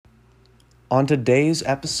On today's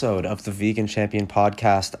episode of the Vegan Champion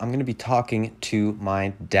podcast, I'm going to be talking to my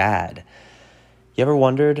dad. You ever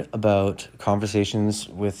wondered about conversations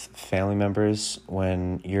with family members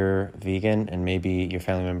when you're vegan and maybe your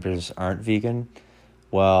family members aren't vegan?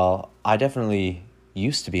 Well, I definitely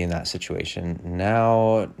used to be in that situation.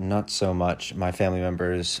 Now, not so much. My family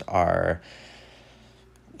members are,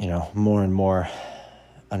 more and more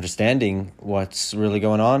understanding what's really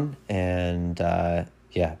going on. And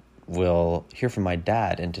we'll hear from my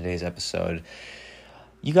dad in today's episode.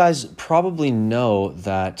 You guys probably know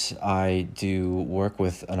that I do work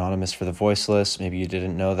with Anonymous for the Voiceless. Maybe you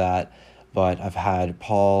didn't know that, but I've had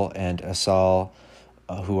Paul and Asal,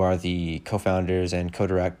 who are the co-founders and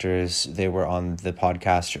co-directors. They were on the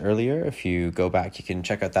podcast earlier. If you go back, you can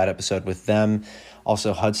check out that episode with them.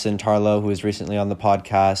 Also, Hudson Tarlow, who is recently on the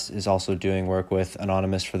podcast, is also doing work with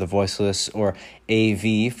Anonymous for the Voiceless, or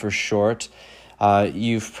AV for short.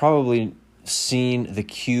 You've probably seen the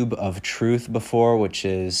Cube of Truth before, which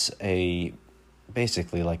is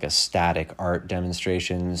basically like a static art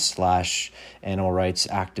demonstration / animal rights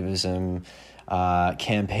activism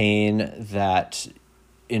campaign that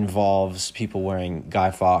involves people wearing Guy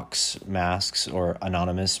Fawkes masks or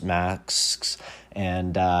anonymous masks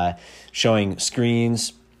and showing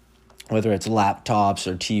screens, whether it's laptops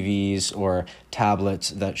or TVs or tablets,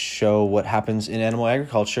 that show what happens in animal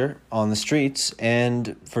agriculture on the streets.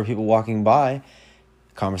 And for people walking by,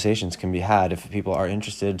 conversations can be had if people are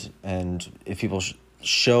interested, and if people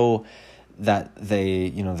show that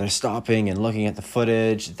they're stopping and looking at the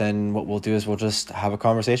footage, then what we'll do is we'll just have a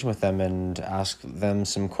conversation with them and ask them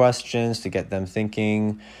some questions to get them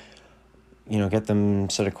thinking, get them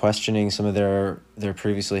sort of questioning some of their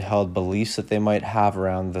previously held beliefs that they might have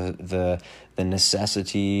around the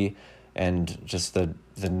necessity and just the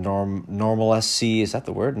normalcy. Is that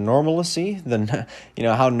the word? Normalcy?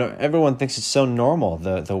 Everyone thinks it's so normal,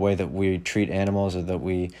 the way that we treat animals, or that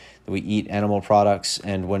we eat animal products.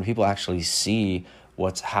 And when people actually see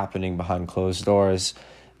what's happening behind closed doors,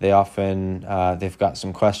 they often they've got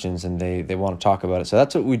some questions and they want to talk about it. So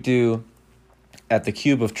that's what we do at the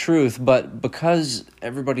Cube of Truth. But because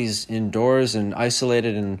everybody's indoors and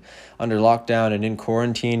isolated and under lockdown and in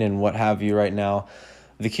quarantine and what have you right now,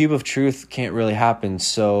 the Cube of Truth can't really happen.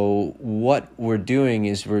 So what we're doing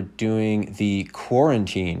is we're doing the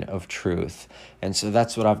quarantine of truth. And so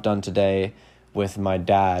that's what I've done today with my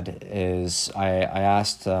dad. Is I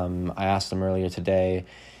asked him earlier today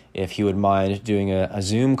if he would mind doing a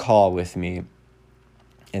Zoom call with me.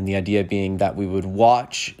 And the idea being that we would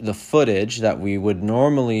watch the footage that we would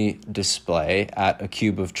normally display at a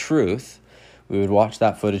Cube of Truth. We would watch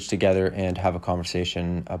that footage together and have a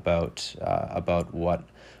conversation about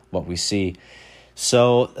what we see.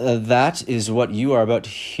 So that is what you are about to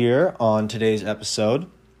hear on today's episode.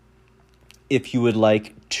 If you would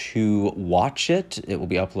like to watch it, it will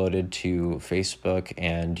be uploaded to Facebook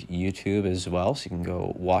and YouTube as well. So you can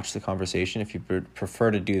go watch the conversation if you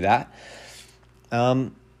prefer to do that.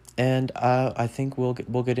 And I think we'll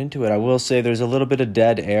get into it. I will say there's a little bit of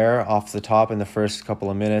dead air off the top in the first couple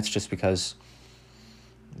of minutes, just because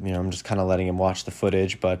I'm just kind of letting him watch the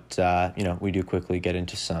footage. But we do quickly get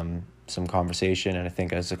into some conversation, and I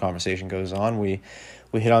think as the conversation goes on, we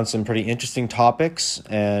hit on some pretty interesting topics.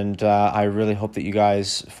 And I really hope that you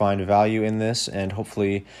guys find value in this, and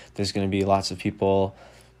hopefully there's going to be lots of people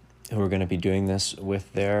who are going to be doing this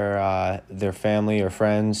with their family or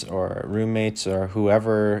friends or roommates or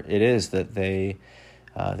whoever it is that they're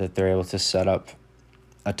able to set up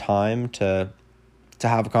a time to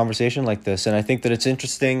have a conversation like this. And I think that it's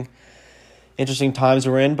interesting times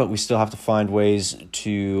we're in, but we still have to find ways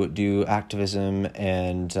to do activism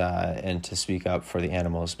and to speak up for the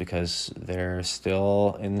animals, because they're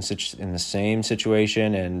still in the same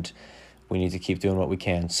situation, and we need to keep doing what we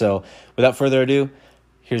can. So without further ado,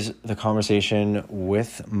 here's the conversation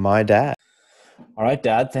with my dad. All right,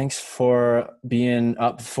 Dad, thanks for being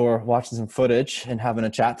up for watching some footage and having a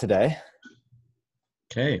chat today.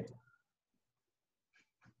 Okay.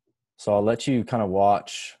 So I'll let you kind of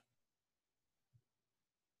watch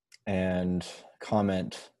and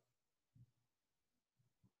comment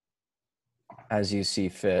as you see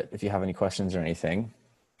fit, if you have any questions or anything.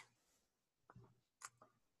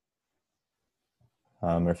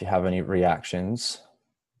 Or if you have any reactions.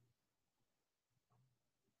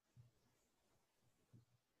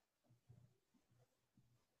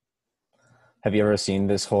 Have you ever seen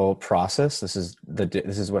this whole process? This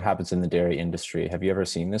is what happens in the dairy industry. Have you ever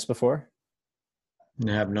seen this before?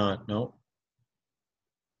 I have not, no.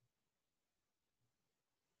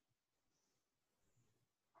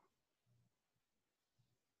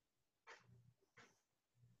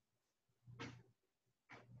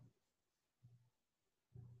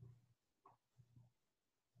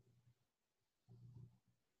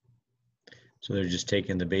 So they're just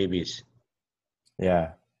taking the babies.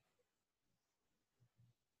 Yeah.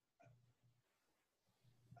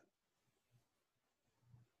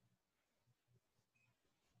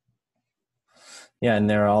 Yeah, and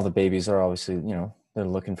they're all the babies are obviously, they're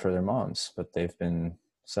looking for their moms, but they've been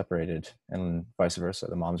separated, and vice versa.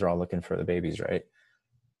 The moms are all looking for the babies, right?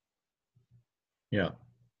 Yeah.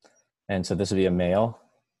 And so this would be a male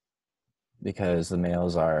because the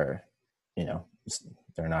males are, you know,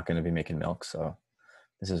 they're not going to be making milk. So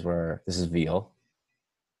this is veal.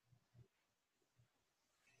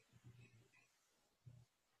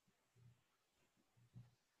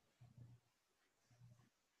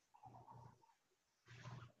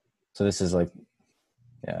 So this is like,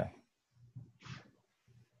 yeah.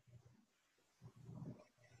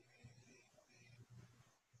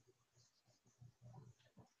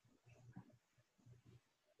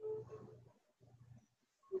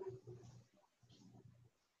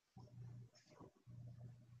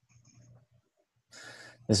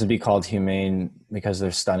 This would be called humane because they're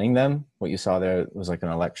stunning them. What you saw there was like an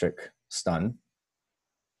electric stun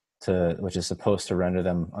which is supposed to render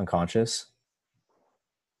them unconscious.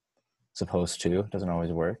 Supposed to, doesn't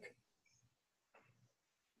always work.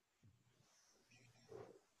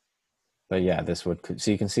 But yeah, this would,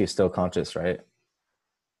 so you can see it's still conscious, right?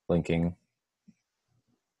 Blinking.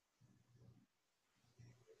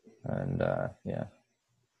 And yeah.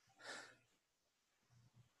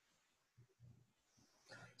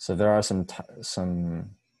 So there are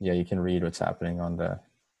yeah, you can read what's happening on the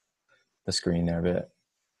screen there,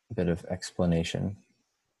 a bit of explanation.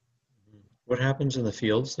 What happens in the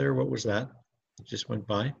fields there? What was that? It just went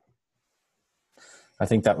by? I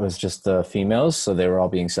think that was just the females, so they were all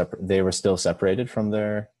being separate. They were still separated from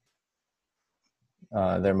their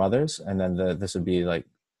mothers, and then this would be like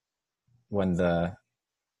when the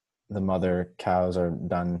mother cows are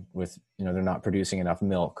done with, they're not producing enough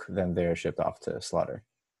milk, then they're shipped off to slaughter.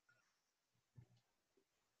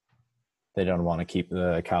 They don't want to keep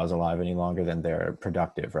the cows alive any longer than they're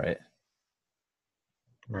productive, right?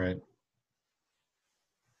 Right.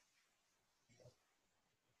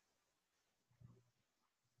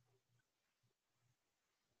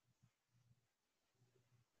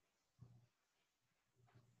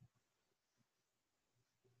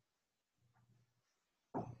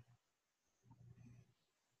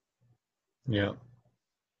 Yeah.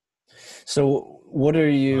 So what are Not,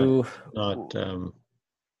 you, not,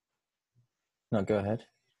 no, go ahead.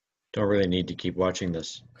 don't really need to keep watching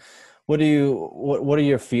this. What are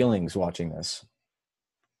your feelings watching this?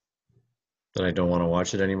 That I don't want to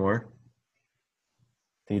watch it anymore.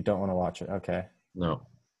 That you don't want to watch it? Okay. No,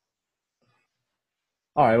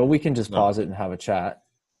 All right. Well, we can just no, pause it and have a chat.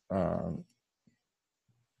 Um,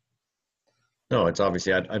 no. It's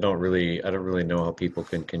obviously, I don't really know how people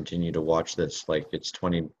can continue to watch this. Like it's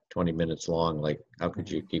 20 minutes long. Like how could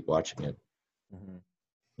you mhm, keep watching it? mhm.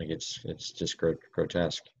 Like it's just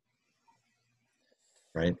grotesque,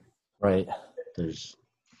 right? Right. There's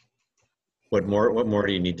what more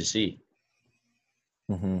do you need to see?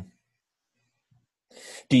 Hmm.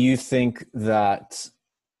 Do you think that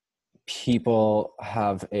people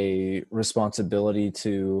have a responsibility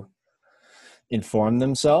to inform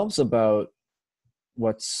themselves about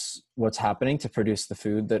what's happening to produce the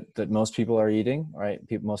food that most people are eating, right?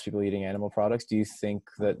 Most people eating animal products. Do you think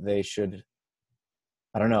that they should,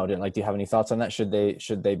 I don't know, do you have any thoughts on that? Should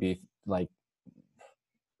they be like,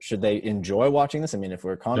 should they enjoy watching this? I mean, if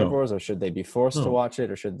we're No, carnivores, or should they be forced to no, watch it,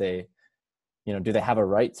 or should they, do they have a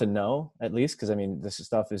right to know at least? Because I mean, this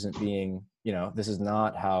stuff isn't being, this is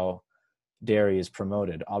not how dairy is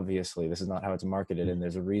promoted. Obviously, this is not how it's marketed, and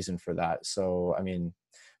there's a reason for that. So, I mean,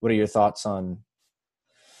 what are your thoughts on,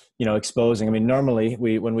 exposing? I mean, normally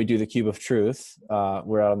when we do the Cube of Truth,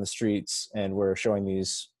 we're out on the streets and we're showing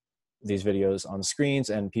these videos on screens,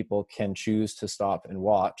 and people can choose to stop and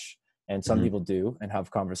watch. And some hmm people do and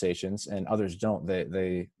have conversations, and others don't.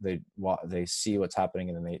 They see what's happening,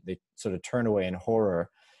 and then they sort of turn away in horror.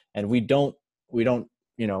 And we don't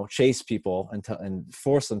chase people and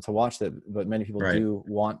force them to watch that, but many people right, do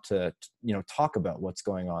want to talk about what's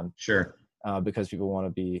going on, sure. because people want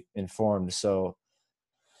to be informed. So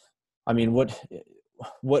I mean,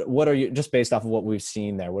 what are you, just based off of what we've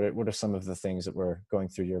seen there? What are some of the things that were going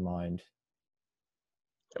through your mind?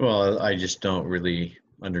 Well, I just don't really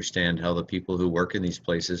understand how the people who work in these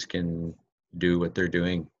places can do what they're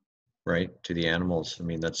doing, right, to the animals. I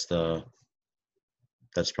mean, that's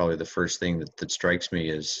probably the first thing that strikes me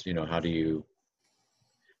is, how do you,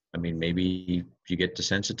 I mean, maybe you get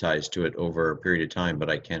desensitized to it over a period of time, but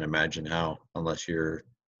I can't imagine how, unless you're,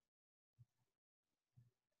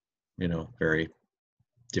 very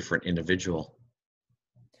different individual.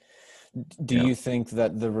 Do Yeah. you think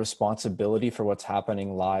that the responsibility for what's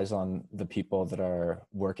happening lies on the people that are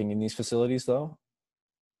working in these facilities, though?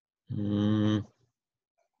 Mm,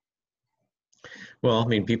 well, I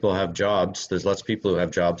mean, people have jobs. There's lots of people who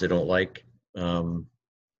have jobs they don't like. Um,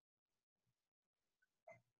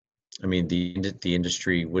 I mean, the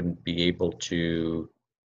industry wouldn't be able to.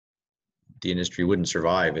 The industry wouldn't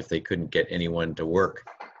survive if they couldn't get anyone to work,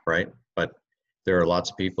 right? But there are lots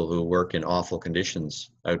of people who work in awful conditions.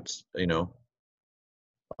 Out,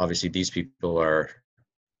 obviously these people are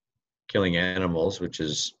killing animals, which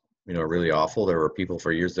is really awful. There were people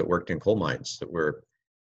for years that worked in coal mines that were,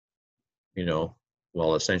 you know,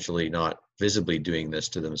 well, essentially not visibly doing this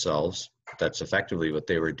to themselves. That's effectively what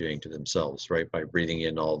they were doing to themselves, right? By breathing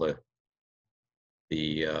in all the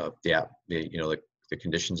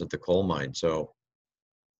conditions of the coal mine. So,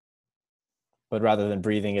 But rather than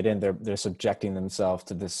breathing it in, they're subjecting themselves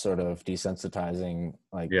to this sort of desensitizing,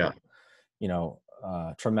 like, yeah,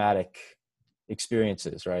 traumatic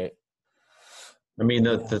experiences, right? I mean,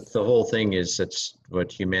 the, Yeah. the whole thing is that's what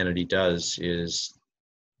humanity does is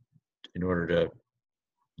in order to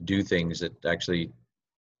do things that actually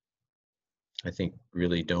I think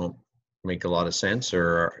really don't make a lot of sense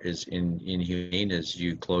or is inhumane is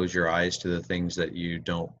you close your eyes to the things that you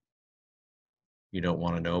don't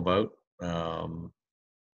want to know about, and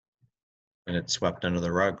it's swept under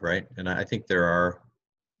the rug, right? And I think there are.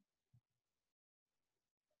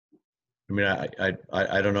 I mean,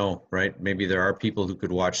 I don't know, right? Maybe there are people who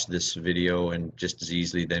could watch this video and just as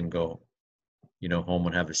easily then go, home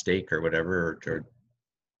and have a steak or whatever,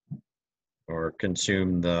 or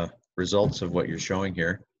consume the results of what you're showing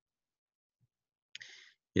here.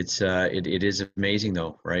 It is amazing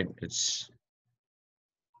though, right? It's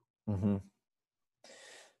Mm-hmm.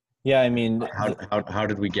 Yeah, I mean, how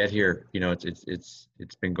did we get here?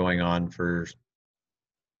 It's been going on for,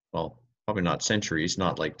 well, probably not centuries,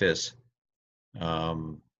 not like this.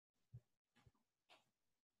 Um,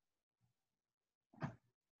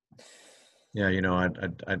 yeah,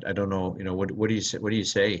 I don't know. What do you say? What do you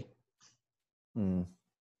say?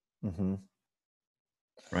 mm-hmm.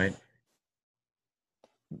 Right?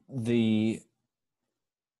 the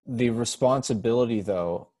the responsibility,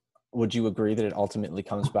 though, would you agree that it ultimately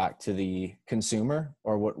comes back to the consumer,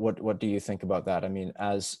 or what do you think about that? I mean,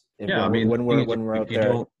 as if, Yeah, I mean, the thing is, when we're if out you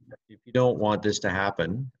there. don't want this to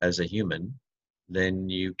happen as a human, then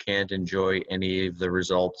you can't enjoy any of the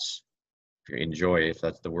results. If you enjoy, if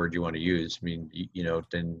that's the word you want to use, I mean,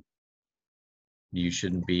 then you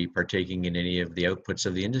shouldn't be partaking in any of the outputs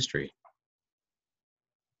of the industry. It's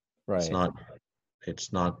Right. not.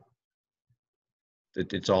 It's not.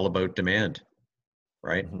 It's all about demand,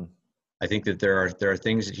 right? Mm-hmm. I think that there are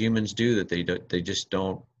things that humans do that they just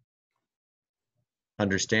don't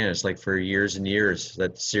understand. It's like for years and years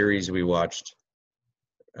that series we watched,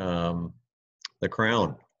 um, The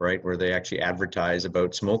Crown, right, where they actually advertise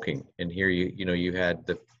about smoking. And here you had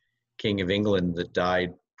the King of England that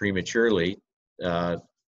died prematurely uh,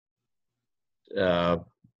 uh,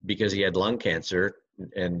 because he had lung cancer,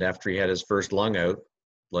 and after he had his first lung out,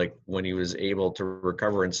 like when he was able to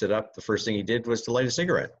recover and sit up, the first thing he did was to light a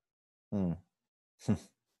cigarette. Mm.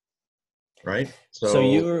 Right. So So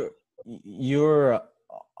you're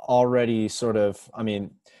already sort of, I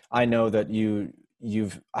mean, I know that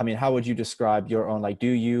you've, I mean, how would you describe your own, like, do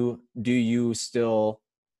you still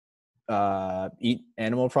eat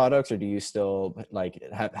animal products, or do you still, like,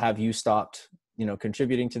 have you stopped,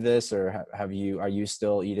 contributing to this, or are you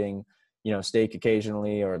still eating, steak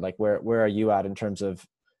occasionally, or like where are you at in terms of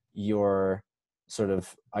your sort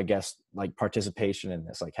of, I guess, like, participation in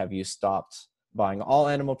this? Like, have you stopped buying all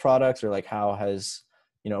animal products, or like how has,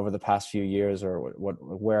 over the past few years, or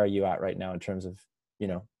where are you at right now in terms of, you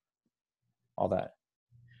know all that?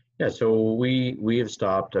 yeah, so we have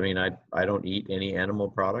stopped. I mean, I don't eat any animal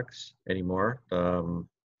products anymore.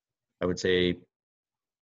 I would say,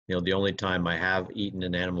 the only time I have eaten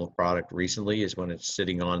an animal product recently is when it's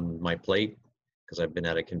sitting on my plate because I've been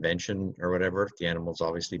at a convention or whatever. The animal's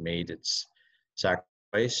obviously made its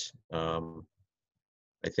sacrifice.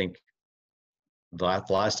 I think the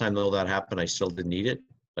last time though that happened, I still didn't eat it,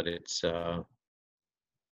 but it's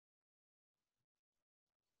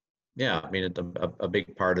yeah. I mean, a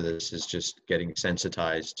big part of this is just getting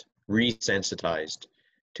sensitized, resensitized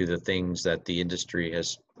to the things that the industry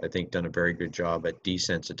has, I think, done a very good job at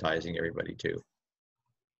desensitizing everybody to.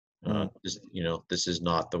 Mm. This is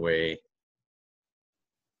not the way,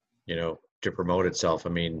 to promote itself. I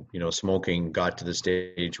mean, smoking got to the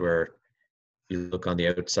stage where you look on the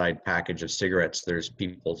outside package of cigarettes, there's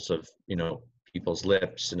people's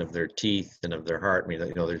lips and of their teeth and of their heart. I mean,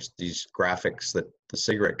 you know, there's these graphics that the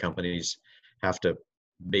cigarette companies have to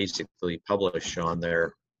basically publish on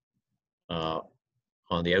their uh,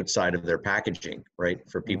 on the outside of their packaging, right,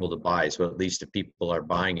 for people Mm, to buy. So at least if people are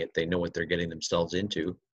buying it, they know what they're getting themselves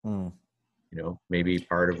into. mm, You know, maybe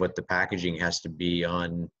part of what the packaging has to be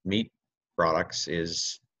on meat products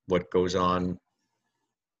is what goes on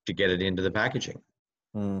to get it into the packaging.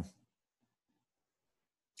 mm.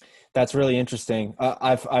 That's really interesting.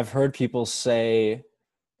 I've heard people say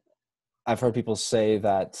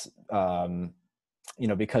that you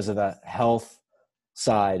know, because of the health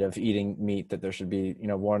side of eating meat, that there should be, you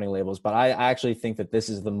know, warning labels. But I actually think that this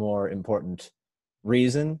is the more important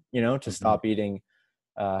reason, you know, to Mm-hmm. stop eating,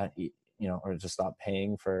 you know, or to stop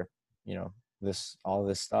paying for, you know, all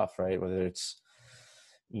this stuff, right? Whether it's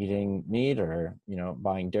eating meat or, you know,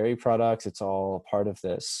 buying dairy products, it's all part of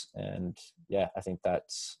this. And yeah, I think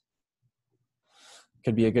that's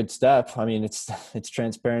could be a good step. I mean, it's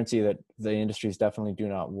transparency that the industries definitely do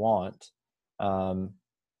not want. Um,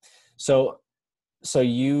 so so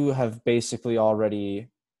you have basically already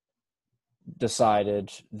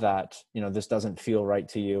decided that, you know, this doesn't feel right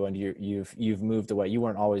to you, and you've moved away. You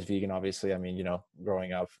weren't always vegan, obviously. I mean, you know,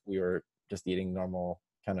 growing up, we were just eating normal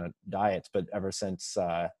kind of diets, but ever since,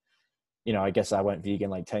 you know, I guess I went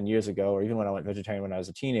vegan like 10 years ago, or even when I went vegetarian when I was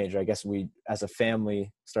a teenager, I guess we, as a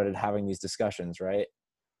family, started having these discussions, right?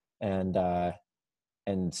 And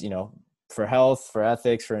you know, for health, for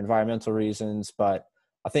ethics, for environmental reasons. But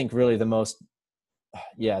I think really the most,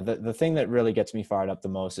 yeah, the thing that really gets me fired up the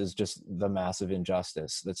most is just the massive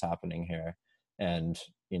injustice that's happening here. And,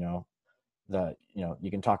 you know, you know,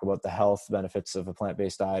 you can talk about the health benefits of a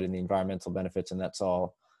plant-based diet and the environmental benefits, and that's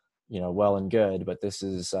all, you know, well and good, but this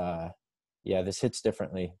is, yeah, this hits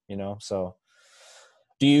differently, you know? So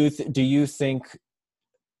do you think,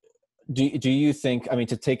 do you think, I mean,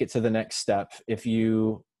 to take it to the next step, if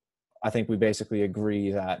you, I think we basically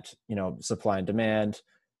agree that, you know, supply and demand,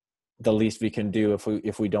 the least we can do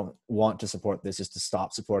if we don't want to support this is to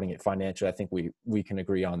stop supporting it financially. I think we can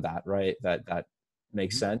agree on that, right? That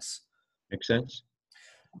makes Mm-hmm. sense. Makes sense.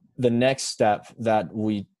 The next step that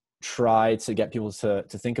we try to get people to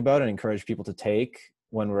think about and encourage people to take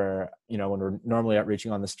when we're, you know, when we're normally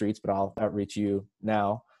outreaching on the streets, but I'll outreach you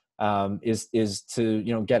now, is to,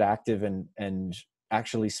 you know, get active and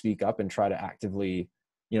actually speak up and try to actively,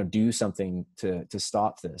 you know, do something to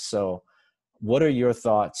stop this. So what are your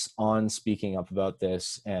thoughts on speaking up about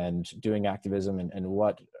this and doing activism, and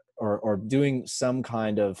what, or doing some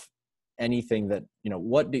kind of anything that, you know,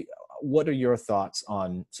 what are your thoughts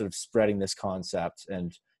on sort of spreading this concept,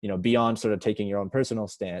 and, you know, beyond sort of taking your own personal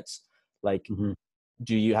stance, like, Mm-hmm.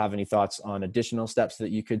 do you have any thoughts on additional steps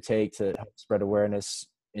that you could take to help spread awareness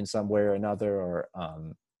in some way or another? Or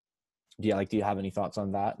do you have any thoughts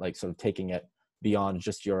on that, like sort of taking it beyond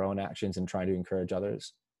just your own actions and trying to encourage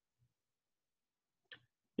others?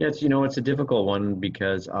 Yeah, it's, you know, it's a difficult one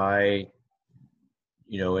because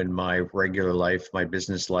you know, in my regular life, my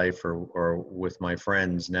business life, or with my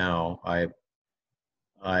friends now, I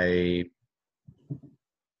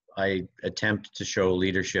I attempt to show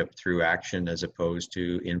leadership through action as opposed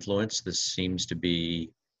to influence. This seems to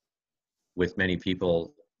be, with many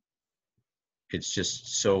people, it's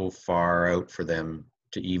just so far out for them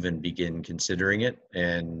to even begin considering it.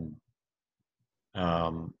 And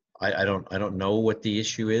I don't know what the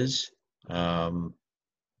issue is. Um,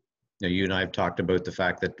 you know, you and I have talked about the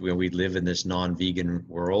fact that when we live in this non-vegan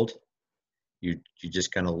world, you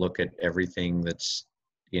just kind of look at everything that's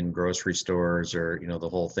in grocery stores, or, you know, the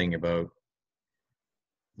whole thing about,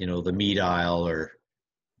 you know, the meat aisle, or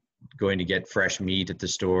going to get fresh meat at the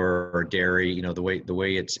store, or dairy, you know, the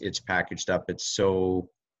way it's packaged up, it's so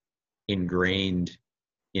ingrained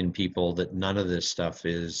in people that none of this stuff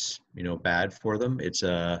is, you know, bad for them. It's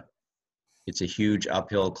a huge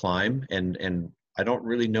uphill climb, and I don't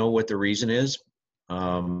really know what the reason is,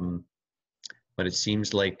 um, but it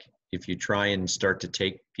seems like if you try and start to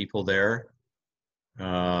take people there,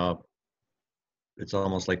 uh, it's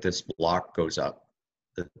almost like this block goes up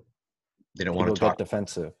that they don't want People to get talk.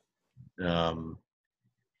 defensive. Um,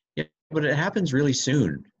 yeah, but it happens really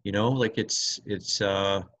soon, you know, like it's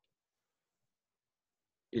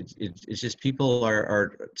just people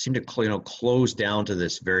are seem to, you know, close down to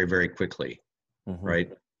this very, very quickly, Mm-hmm.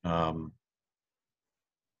 right? Um,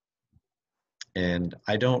 and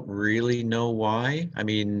I don't really know why. I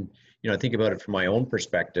mean, you know, I think about it from my own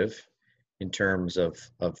perspective in terms of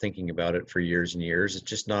thinking about it for years and years. It's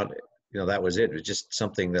just not, you know, that was it. It was just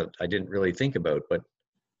something that I didn't really think about. But,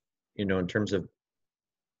 you know, in terms of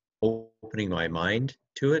opening my mind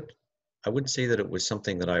to it, I wouldn't say that it was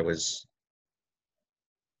something that I was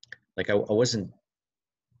like I wasn't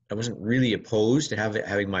really opposed to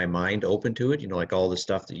having my mind open to it, like all the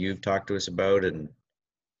stuff that you've talked to us about, and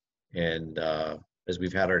as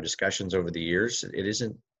we've had our discussions over the years, it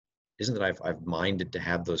isn't that I've minded to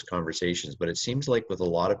have those conversations, but it seems like with a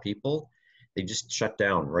lot of people, they just shut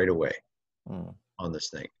down right away Mm. on this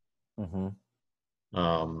thing. Mm-hmm.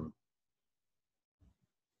 Um,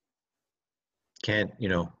 can't,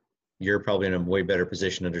 you're probably in a way better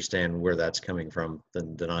position to understand where that's coming from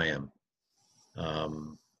than I am.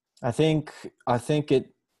 I think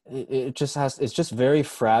it just it's just very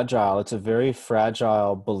fragile. It's a very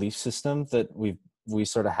fragile belief system that we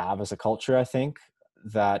sort of have as a culture. I think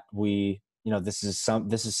that this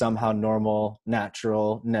is somehow normal,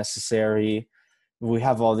 natural, necessary. We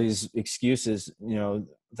have all these excuses,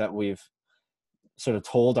 that we've sort of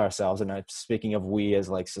told ourselves. And I'm speaking of we as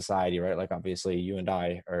like society, right? Like obviously you and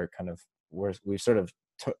I are kind of, we've sort of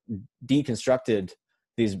deconstructed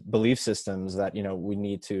these belief systems that, we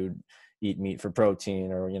need to eat meat for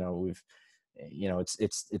protein, or,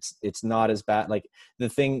 it's not as bad. Like the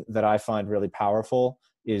thing that I find really powerful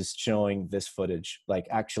is showing this footage, like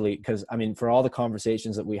actually, because I mean, for all the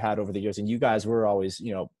conversations that we had over the years, and you guys were always,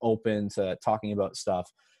 open to talking about stuff,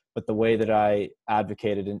 but the way that I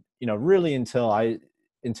advocated, and really until I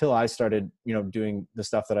started doing the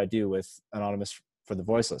stuff that I do with Anonymous for the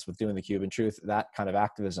Voiceless, with doing the Cuban Truth, that kind of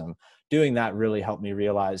activism, doing that really helped me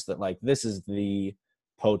realize that like this is the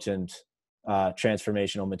potent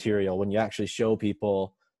transformational material when you actually show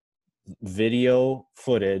people video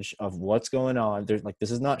footage of what's going on. There's like, this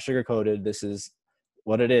is not sugar coated, this is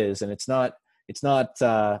what it is. And it's not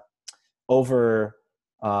over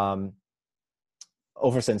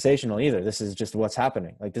over sensational either. This is just what's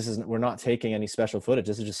happening. Like we're not taking any special footage.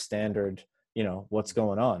 This is just standard, what's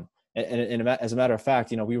going on. And as a matter of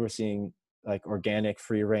fact, we were seeing like organic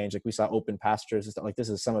free range, like we saw open pastures and stuff. Like this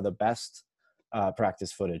is some of the best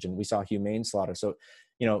practice footage. And we saw humane slaughter. So,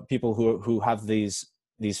 people who have these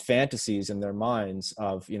fantasies in their minds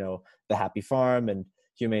of, the happy farm and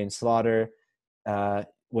humane slaughter,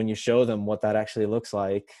 when you show them what that actually looks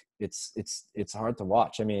like, it's hard to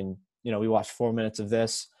watch. I mean, we watched 4 minutes of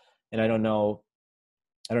this, and I don't know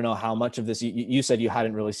how much of this you said you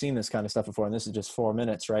hadn't really seen this kind of stuff before, and this is just 4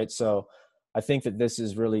 minutes, right? So I think that this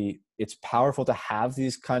is really, it's powerful to have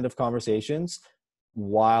these kind of conversations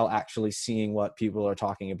while actually seeing what people are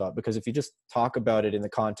talking about. Because if you just talk about it in the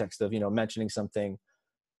context of, mentioning something,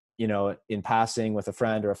 in passing with a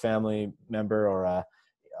friend or a family member or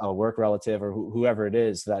a work relative or whoever it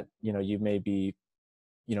is that, you may be,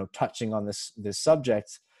 touching on this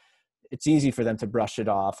subject, it's easy for them to brush it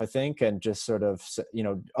off, I think, and just sort of,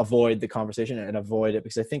 avoid the conversation and avoid it,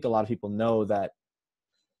 because I think a lot of people know that,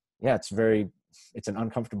 yeah, it's an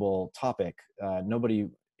uncomfortable topic. Nobody,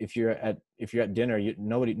 if you're at dinner,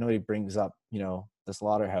 nobody brings up, the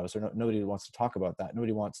slaughterhouse, or nobody wants to talk about that.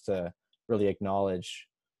 Nobody wants to really acknowledge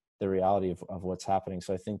the reality of what's happening.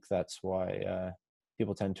 So I think that's why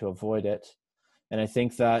people tend to avoid it. And I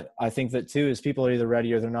think that too is people are either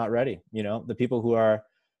ready or they're not ready. The people who are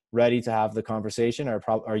ready to have the conversation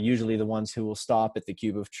are usually the ones who will stop at the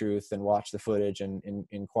Cube of Truth and watch the footage and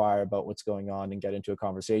inquire about what's going on and get into a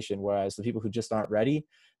conversation. Whereas the people who just aren't ready,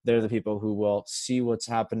 they're the people who will see what's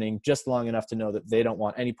happening just long enough to know that they don't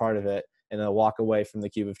want any part of it, and they'll walk away from the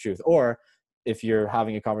Cube of Truth. Or if you're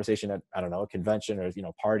having a conversation at, I don't know, a convention or,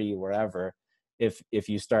 party, wherever, if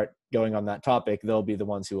you start going on that topic, they'll be the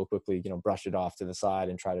ones who will quickly, brush it off to the side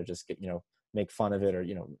and try to just get, make fun of it, or,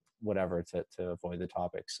 whatever to avoid the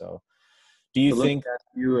topic. So do you think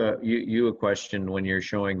you a question when you're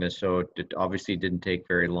showing this? So it obviously didn't take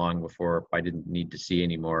very long before I didn't need to see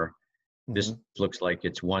anymore. This looks like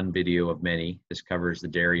it's one video of many. This covers the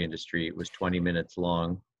dairy industry. It was 20 minutes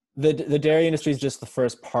long. The dairy industry is just the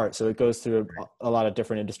first part, so it goes through a lot of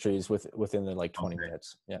different industries within the 20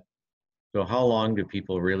 minutes. Yeah. So how long do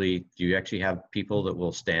you actually have people that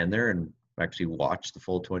will stand there and actually watch the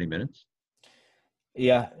full 20 minutes?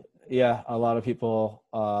 Yeah. A lot of people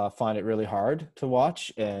find it really hard to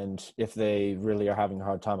watch, and if they really are having a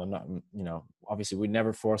hard time, I'm not, obviously we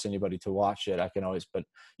never force anybody to watch it. I can always, but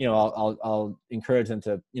I'll encourage them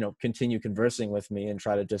to continue conversing with me and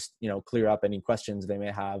try to just clear up any questions they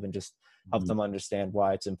may have and just help them understand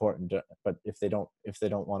why it's important. But if they don't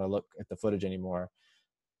want to look at the footage anymore,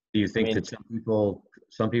 do you think that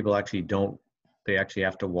some people actually don't? They actually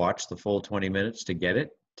have to watch the full 20 minutes to get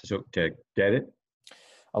it. To get it.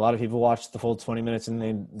 A lot of people watch the full 20 minutes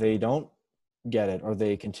and they don't get it, or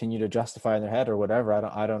they continue to justify in their head or whatever.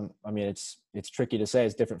 I mean, it's tricky to say.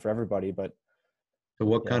 It's different for everybody, but. So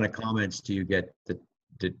what kind of comments do you get that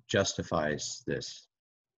justifies this?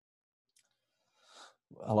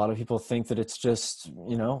 a lot of people think that it's just,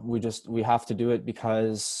 we have to do it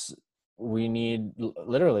because we need,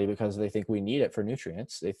 literally because they think we need it for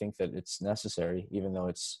nutrients. They think that it's necessary, even though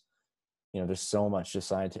it's, there's so much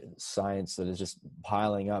just science that is just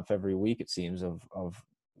piling up every week, it seems, of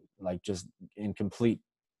like just incomplete,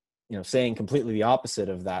 saying completely the opposite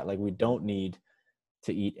of that. Like, we don't need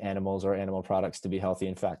to eat animals or animal products to be healthy.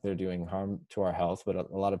 In fact, they're doing harm to our health. But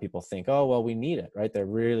a lot of people think, oh, well, we need it, right? They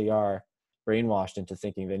really are brainwashed into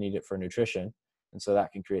thinking they need it for nutrition. And so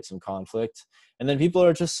that can create some conflict. And then people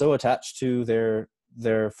are just so attached to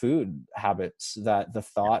their food habits that the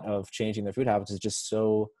thought of changing their food habits is just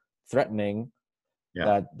so threatening Yeah.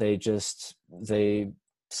 that they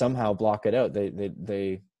somehow block it out.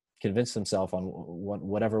 They convince themselves on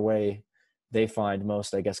whatever way they find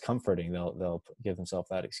most, I guess, comforting. They'll give themselves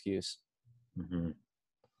that excuse. Mm-hmm.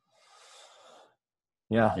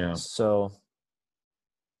 Yeah. So,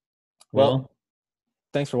 Well,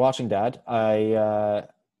 thanks for watching, Dad. I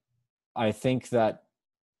think that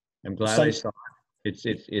I'm glad I saw it.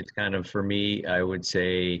 It's kind of, for me, I would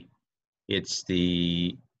say it's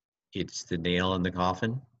the nail in the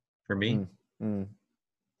coffin for me.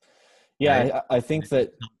 Yeah, right? I think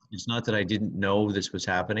that It's not that I didn't know this was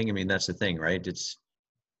happening. I mean, that's the thing, right? It's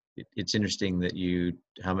interesting that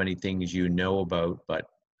how many things you know about, but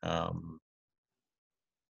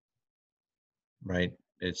right,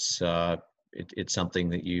 it's something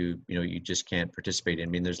that you just can't participate in.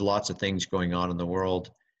 I mean, there's lots of things going on in the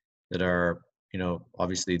world that are,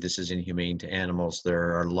 obviously this is inhumane to animals.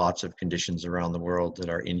 There are lots of conditions around the world that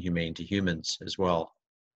are inhumane to humans as well.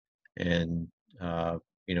 And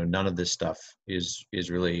none of this stuff is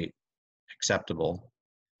really acceptable.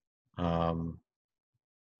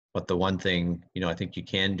 But the one thing, I think you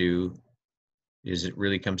can do is, it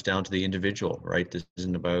really comes down to the individual, right? This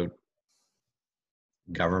isn't about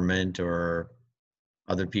government or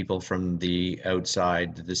other people from the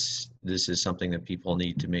outside. This is something that people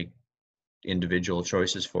need to make individual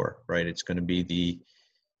choices for, right? It's going to be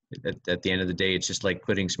at the end of the day, it's just like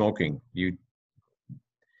quitting smoking.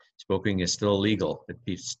 Smoking is still illegal.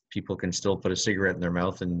 People can still put a cigarette in their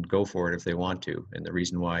mouth and go for it if they want to. And the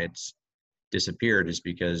reason why it's disappeared is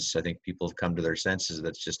because I think people have come to their senses.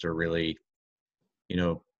 That's just a really,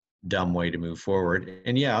 dumb way to move forward.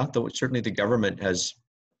 And yeah, though certainly the government has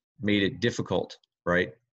made it difficult,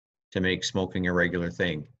 right, to make smoking a regular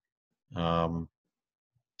thing.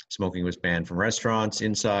 Smoking was banned from restaurants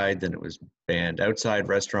inside, then it was banned outside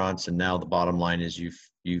restaurants, and now the bottom line is you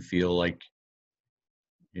feel like,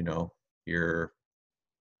 you're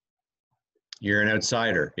an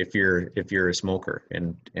outsider if you're a smoker,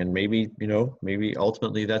 and maybe maybe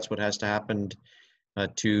ultimately that's what has to happen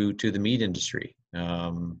to the meat industry.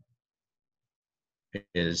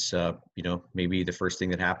 Maybe the first thing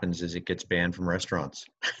that happens is it gets banned from restaurants.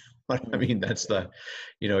 But I mean, that's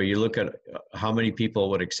you look at how many people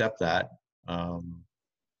would accept that. There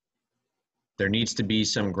needs to be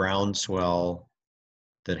some groundswell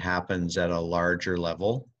that happens at a larger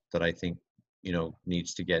level that I think,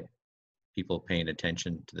 needs to get people paying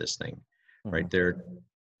attention to this thing, right? There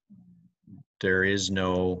is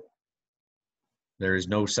no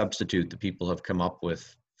substitute that people have come up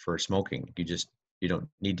with for smoking. You don't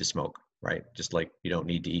need to smoke, right? Just like you don't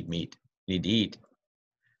need to eat meat. You need to eat,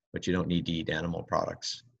 but you don't need to eat animal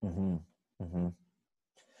products.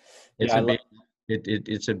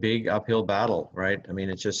 It's a big uphill battle, right? I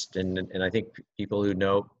mean, it's just, and I think people who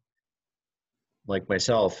know, like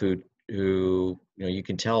myself, who you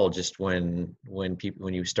can tell just when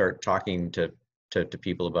you start talking to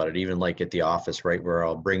people about it, even like at the office, right, where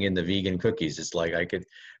I'll bring in the vegan cookies. It's like right,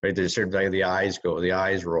 there's a certain way the eyes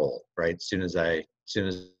roll, right, as soon as I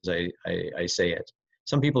say it.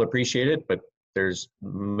 Some people appreciate it, but there's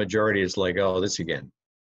majority is like, oh, this again,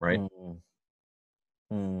 right?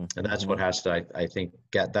 And that's what has to, I think,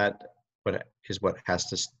 get that. What has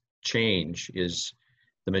to change is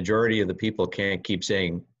the majority of the people can't keep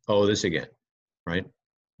saying, oh, this again, right?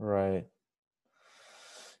 Right.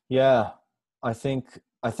 Yeah, I think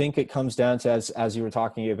it comes down to, as you were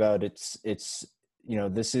talking about, it's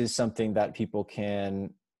this is something that people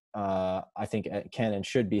can, I think, can and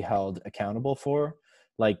should be held accountable for,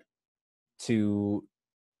 like to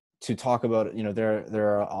talk about,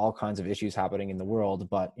 there are all kinds of issues happening in the world,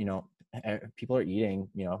 but people are eating,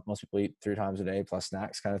 most people eat 3 times a day plus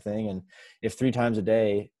snacks, kind of thing. And if 3 times a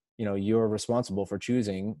day, you're responsible for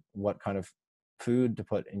choosing what kind of food to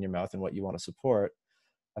put in your mouth and what you want to support,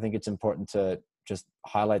 I think it's important to just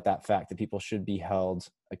highlight that fact that people should be held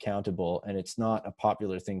accountable. And it's not a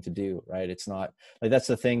popular thing to do, right? It's not like, that's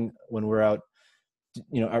the thing when we're out,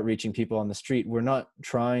 outreaching people on the street. We're not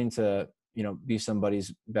trying to be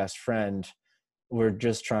somebody's best friend. We're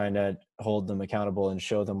just trying to hold them accountable and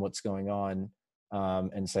show them what's going on,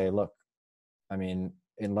 and say, look, I mean,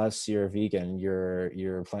 unless you're vegan,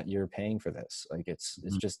 you're paying for this. Like it's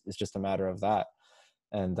just a matter of that.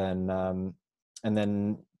 And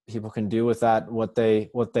then people can do with that what they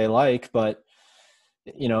like. But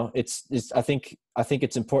it's I think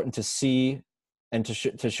it's important to see and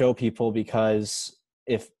to show people, because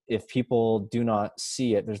if people do not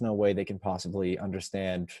see it, there's no way they can possibly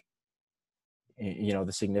understand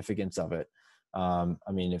the significance of it.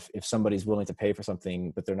 I mean, if somebody's willing to pay for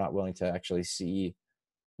something but they're not willing to actually see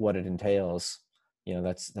what it entails,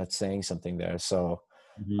 that's saying something there. So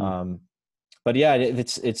but yeah,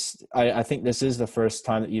 I think this is the first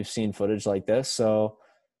time that you've seen footage like this. So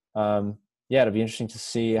yeah, it'll be interesting to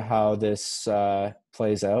see how this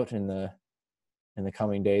plays out in the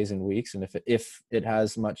coming days and weeks, and if it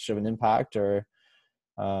has much of an impact or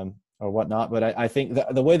whatnot. But I think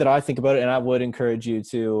the way that I think about it, and I would encourage you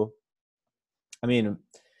to, I mean,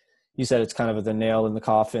 you said it's kind of the nail in the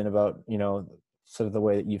coffin about, sort of the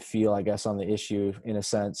way that you feel, I guess, on the issue in a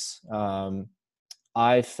sense.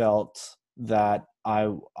 I felt that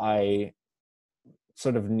I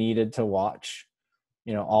sort of needed to watch,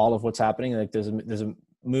 all of what's happening. Like there's a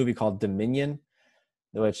movie called Dominion,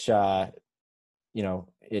 which, it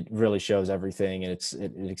really shows everything, and it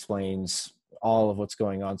explains all of what's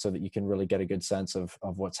going on so that you can really get a good sense of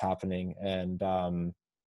what's happening. And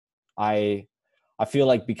I feel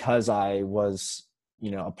like because I was,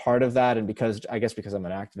 a part of that, and because I'm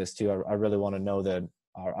an activist too, I really want to know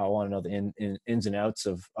I want to know the ins and outs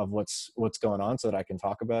of what's going on so that I can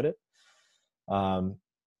talk about it.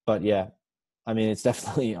 But yeah, I mean, it's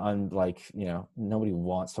definitely nobody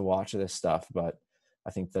wants to watch this stuff, but I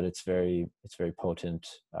think that it's very potent.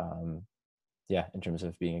 In terms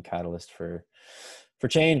of being a catalyst for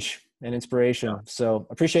change and inspiration. Yeah. So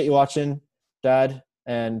appreciate you watching, Dad,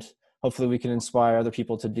 and hopefully we can inspire other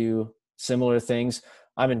people to do similar things.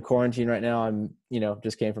 I'm in quarantine right now. I'm,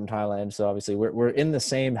 just came from Thailand. So obviously we're in the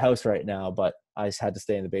same house right now, but I just had to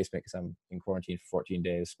stay in the basement because I'm in quarantine for 14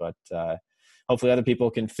 days. But hopefully other people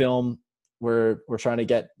can film. We're trying to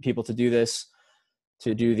get people to do this,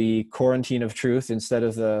 to do the quarantine of truth instead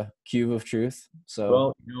of the cube of truth.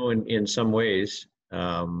 So, well, in some ways,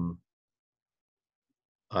 I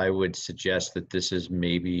would suggest that this is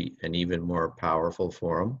maybe an even more powerful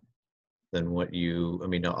forum than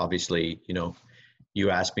obviously, you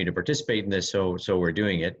asked me to participate in this, so we're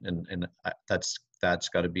doing it. And that's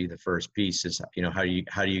got to be the first piece is, how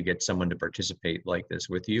do you get someone to participate like this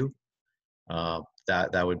with you?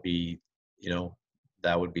 That would be,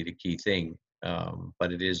 that would be the key thing.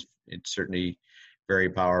 But it's certainly very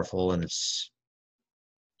powerful, and it's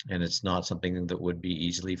not something that would be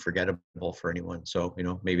easily forgettable for anyone. So,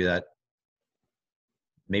 maybe the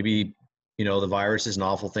virus is an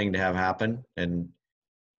awful thing to have happen. And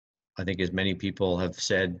I think, as many people have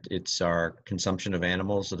said, it's our consumption of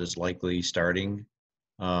animals that is likely starting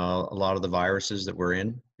a lot of the viruses that we're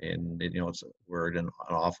in. And, we're in an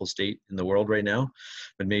awful state in the world right now.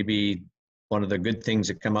 But maybe one of the good things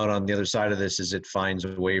that come out on the other side of this is it finds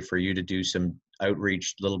a way for you to do some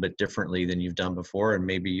outreach a little bit differently than you've done before. And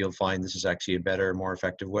maybe you'll find this is actually a better, more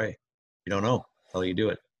effective way. You don't know until you do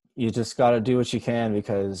it. You just got to do what you can,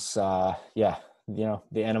 because, the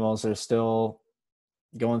animals are still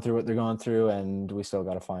going through what they're going through, and we still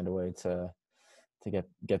got to find a way to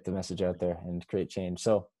get the message out there and create change.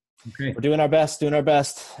 So We're doing our best.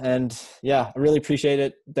 And yeah, I really appreciate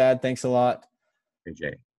it, Dad. Thanks a lot.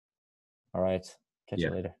 Appreciate it. All right. Catch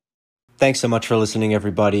you later. Thanks so much for listening,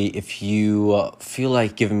 everybody. If you feel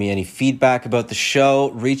like giving me any feedback about the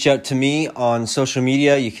show, reach out to me on social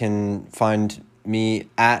media. You can find me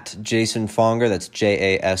at Jason Fonger. That's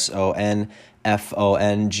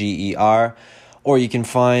JASONFONGER. Or you can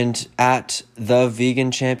find at The Vegan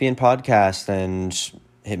Champion Podcast, and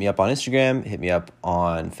hit me up on Instagram, hit me up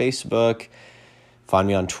on Facebook, find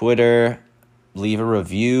me on Twitter. Leave a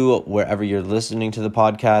review wherever you're listening to the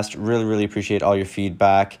podcast. Really, really appreciate all your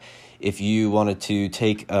feedback. If you wanted to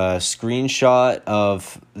take a screenshot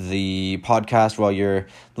of the podcast while you're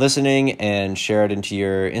listening and share it into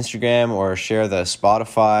your Instagram, or share the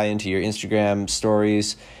Spotify into your Instagram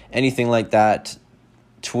stories, anything like that,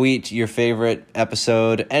 tweet your favorite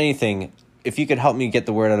episode, anything. If you could help me get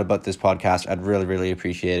the word out about this podcast, I'd really, really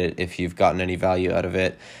appreciate it. If you've gotten any value out of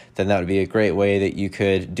it, then that would be a great way that you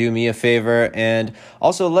could do me a favor. And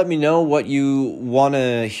also let me know what you want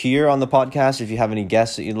to hear on the podcast. If you have any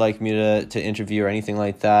guests that you'd like me to interview or anything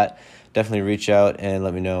like that, definitely reach out and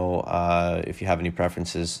let me know if you have any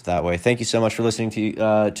preferences that way. Thank you so much for listening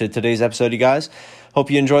to today's episode, you guys. Hope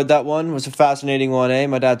you enjoyed that one. It was a fascinating one, eh?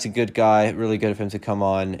 My dad's a good guy. Really good of him to come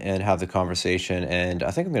on and have the conversation. And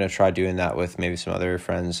I think I'm going to try doing that with maybe some other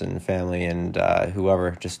friends and family and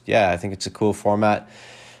whoever. Just, I think it's a cool format,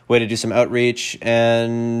 way to do some outreach.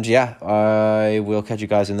 And I will catch you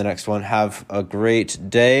guys in the next one. Have a great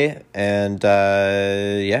day. And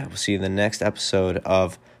we'll see you in the next episode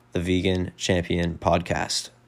of the Vegan Champion Podcast.